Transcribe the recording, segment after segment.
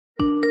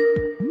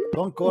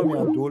Don't call me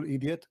Abdul,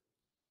 idiot.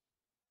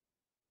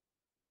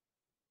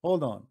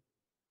 Hold on.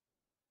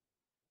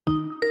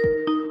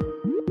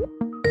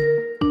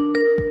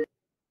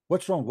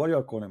 What's wrong? Why are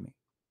you calling me?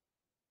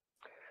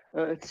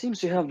 It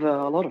seems you have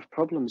a lot of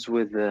problems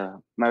with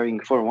marrying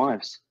 4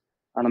 wives.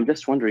 And I'm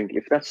just wondering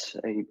if that's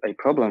a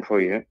problem for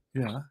you.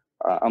 Yeah.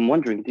 I'm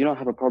wondering, do you not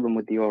have a problem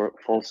with your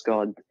false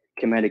god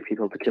commanding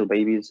people to kill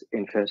babies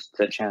in First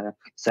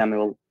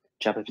Samuel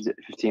chapter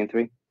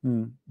 15:3?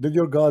 Did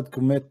your God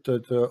commit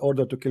the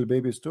order to kill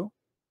babies too?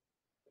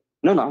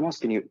 No, I'm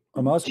asking you.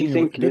 I'm asking do you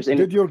think there's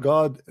any? Did your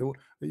God?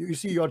 You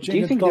see, you are changing Do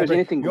you think topic. there's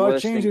anything You are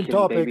worse changing than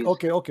killing topic. babies?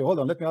 Okay, hold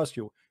on. Let me ask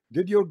you.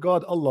 Did your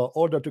God Allah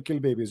order to kill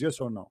babies? Yes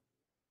or no?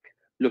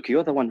 Look,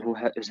 you're the one who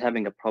is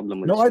having a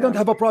problem with No, this. I don't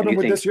have a problem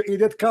with this, you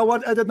idiot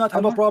coward. I did not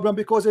have a not. problem,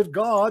 because if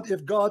God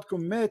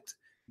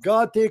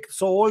take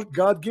soul,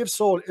 God gives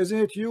soul.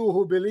 Isn't it you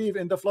who believe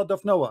in the flood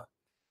of Noah?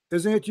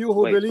 Isn't it you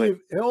who believe?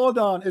 Hold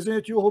on. Isn't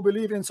it you who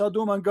believe in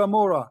Sodom and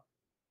Gomorrah?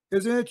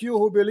 Isn't it you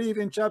who believe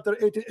in chapter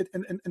 18,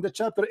 in the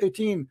chapter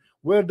 18,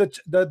 where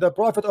the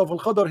prophet of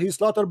Al-Khadr, he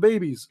slaughtered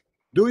babies?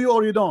 Do you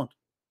or you don't?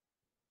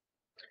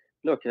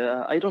 Look,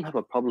 I don't have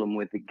a problem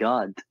with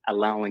God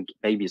allowing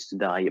babies to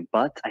die,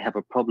 but I have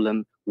a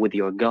problem with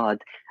your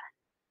God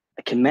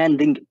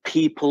commanding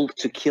people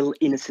to kill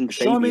innocent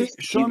babies.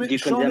 Show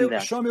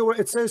me where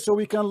it says, so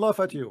we can laugh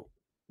at you.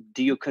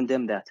 Do you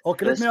condemn that?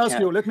 Okay, let me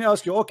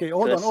ask you. Okay,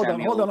 hold on.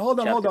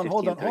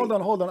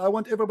 I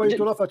want everybody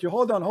to laugh at you.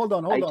 Hold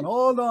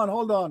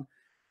on.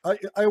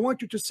 I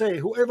want you to say,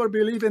 whoever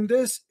believes in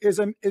this is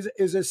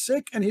a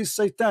sick and he's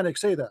satanic.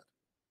 Say that.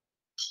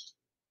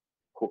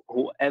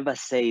 Whoever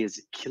says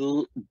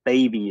kill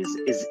babies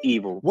is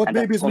evil. What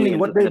babies mean?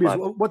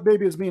 What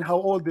babies mean? How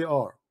old they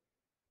are?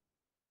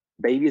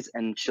 Babies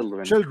and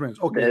children.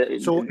 Okay.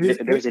 So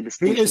there's a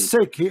distinction.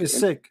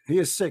 He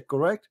is sick.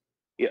 Correct?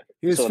 Yeah.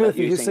 He is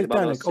filthy. He's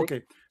satanic.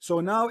 Okay.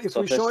 So now if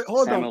we show,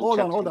 hold on.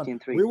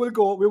 We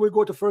will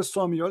go to First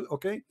Samuel.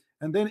 Okay.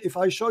 And then if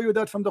I show you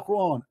that from the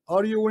Quran,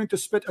 are you willing to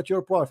spit at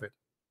your prophet?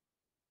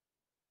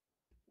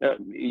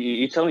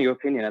 You tell me your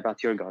opinion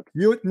about your God.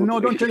 No,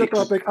 don't change the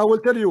topic. I will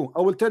tell you,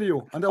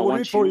 and I will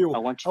read for you.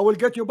 I will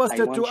get you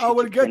busted too. I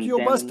will get you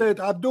busted.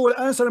 Abdul,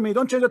 answer me.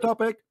 Don't change the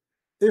topic.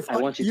 If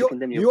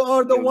you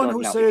are the one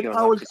who said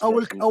I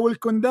will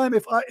condemn.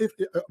 If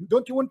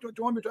don't you want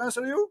me to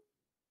answer you?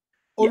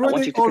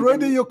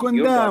 Already you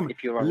condemn.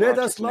 Let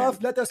us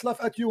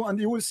laugh at you, and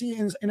you will see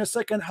in a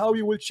second how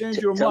you will change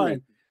your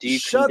mind.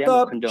 Shut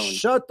up.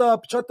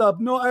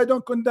 No, I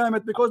don't condemn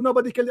it, because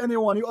nobody killed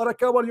anyone. You are a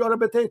coward. You are a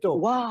potato.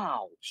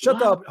 Wow.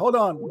 Shut up. Hold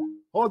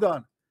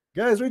on.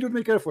 Guys, read with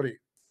me carefully.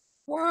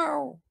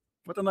 Wow.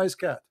 What a nice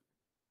cat.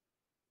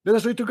 Let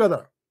us read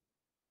together.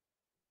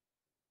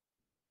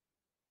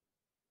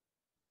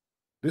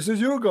 This is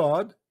your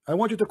God. I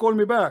want you to call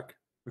me back,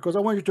 because I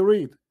want you to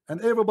read. And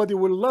everybody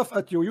will laugh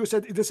at you. You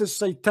said this is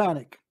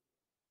satanic.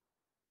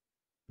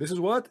 This is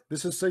what?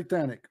 This is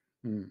satanic.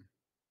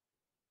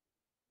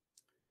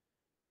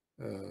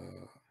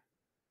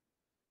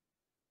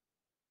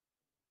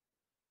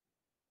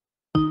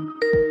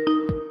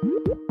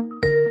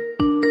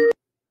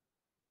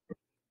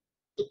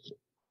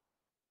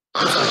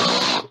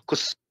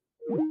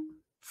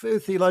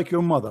 Filthy like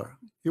your mother.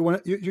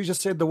 You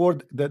just said the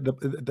word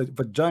the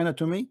vagina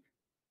to me.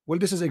 Well,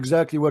 this is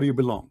exactly where you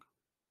belong.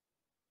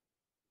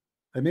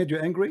 I made you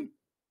angry.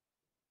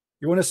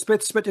 You want to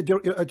spit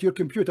at your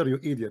computer, you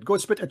idiot. Go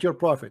spit at your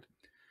prophet.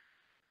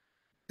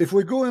 If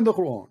we go in the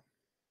Quran,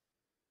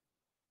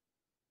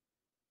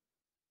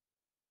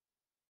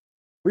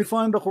 we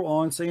find the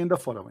Quran saying the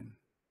following.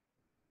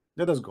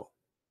 Let us go.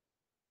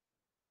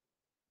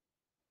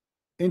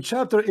 In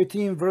chapter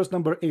 18, verse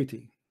number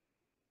 80.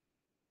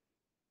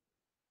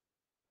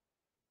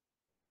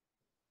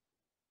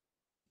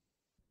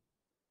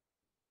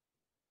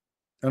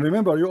 And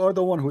remember, you are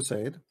the one who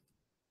said,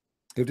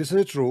 if this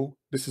is true,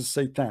 this is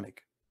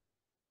satanic.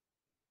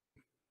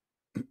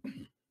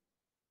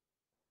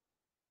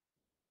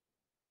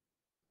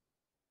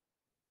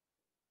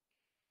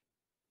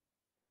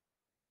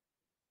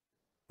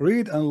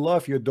 Read and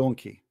laugh, you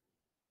donkey.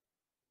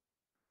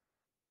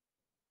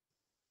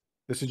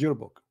 This is your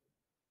book.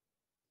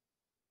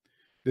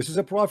 This is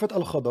a prophet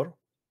Al-Khadr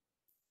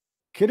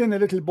killing a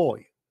little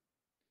boy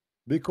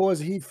because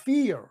he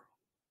fear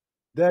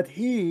that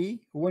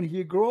when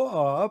he grow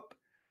up,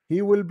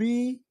 he will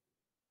be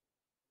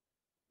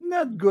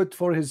not good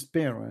for his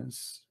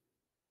parents,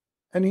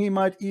 and he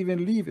might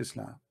even leave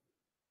Islam.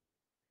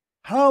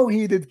 How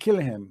he did kill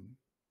him?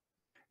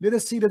 Let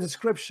us see the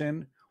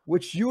description,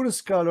 which your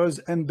scholars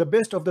and the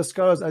best of the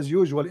scholars, as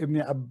usual,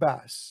 Ibn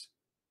Abbas.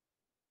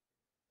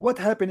 What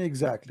happened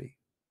exactly?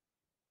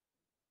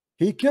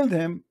 He killed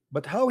him,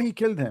 but how he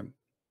killed him?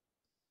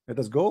 Let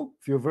us go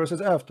a few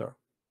verses after.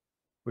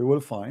 We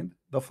will find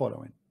the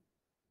following.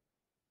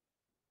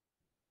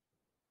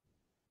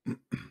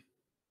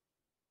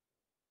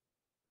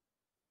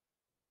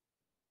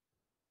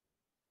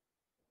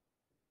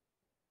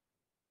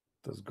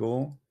 Let's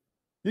go.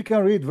 You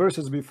can read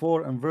verses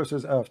before and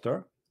verses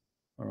after.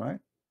 All right.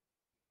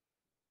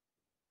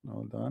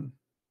 Hold on.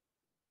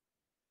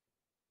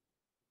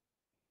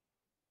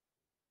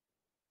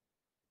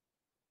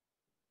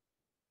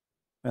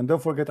 And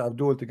don't forget,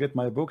 Abdul, to get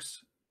my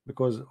books,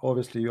 because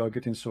obviously you are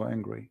getting so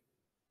angry.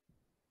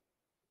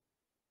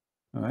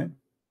 All right.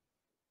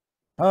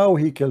 How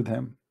he killed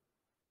him.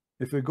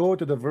 If we go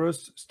to the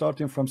verse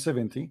starting from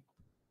 70.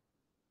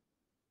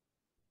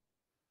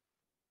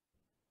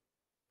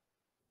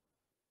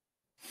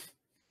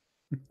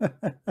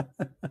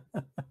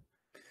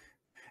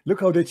 Look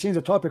how they change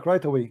the topic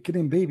right away.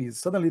 Killing babies.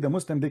 Suddenly the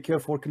Muslim, they care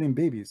for killing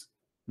babies.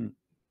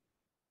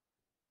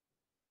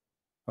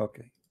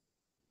 Okay.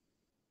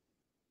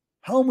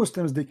 How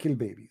Muslims they kill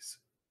babies?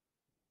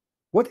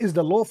 What is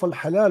the lawful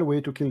halal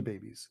way to kill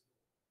babies?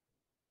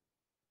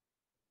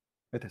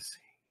 Let us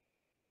see.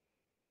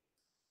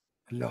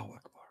 Allahu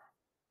Akbar.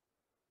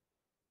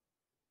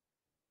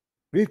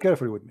 Read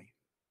carefully with me.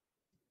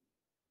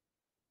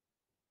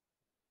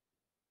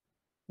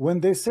 When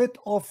they set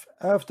off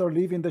after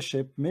leaving the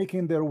ship,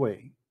 making their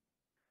way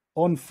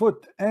on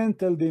foot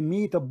until they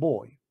meet a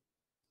boy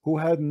who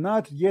had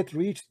not yet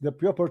reached the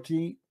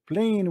puberty,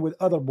 playing with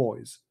other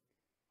boys,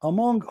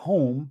 among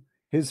whom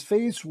his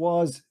face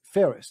was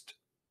fairest,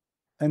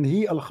 and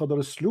he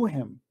Al-Khadr slew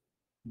him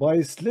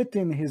by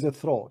slitting his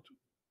throat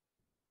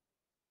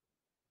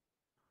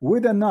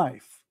with a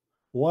knife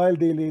while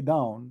they lay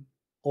down,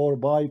 or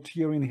by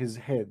tearing his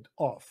head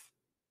off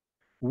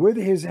with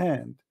his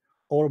hand,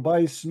 or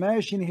by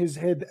smashing his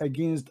head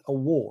against a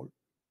wall,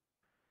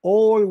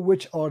 all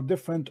which are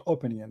different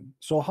opinion.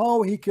 So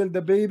how he killed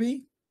the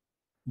baby?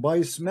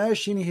 By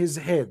smashing his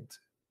head,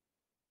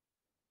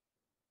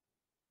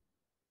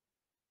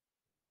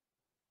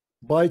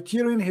 by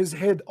tearing his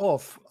head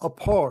off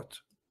apart,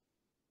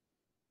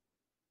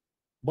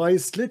 by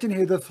slitting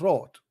his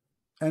throat.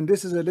 And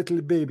this is a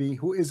little baby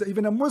who is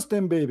even a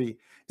Muslim baby.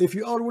 If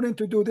you are willing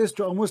to do this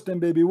to a Muslim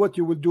baby, what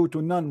you will do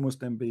to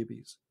non-Muslim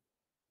babies?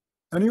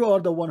 And you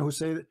are the one who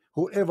say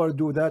whoever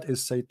do that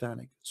is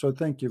satanic. So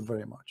thank you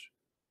very much.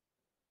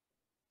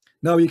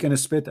 Now you can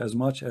spit as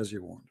much as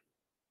you want.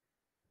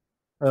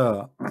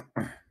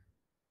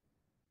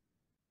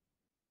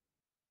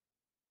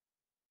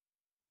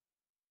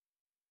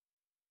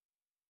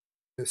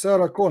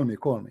 Sarah, call me,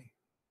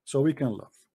 so we can laugh.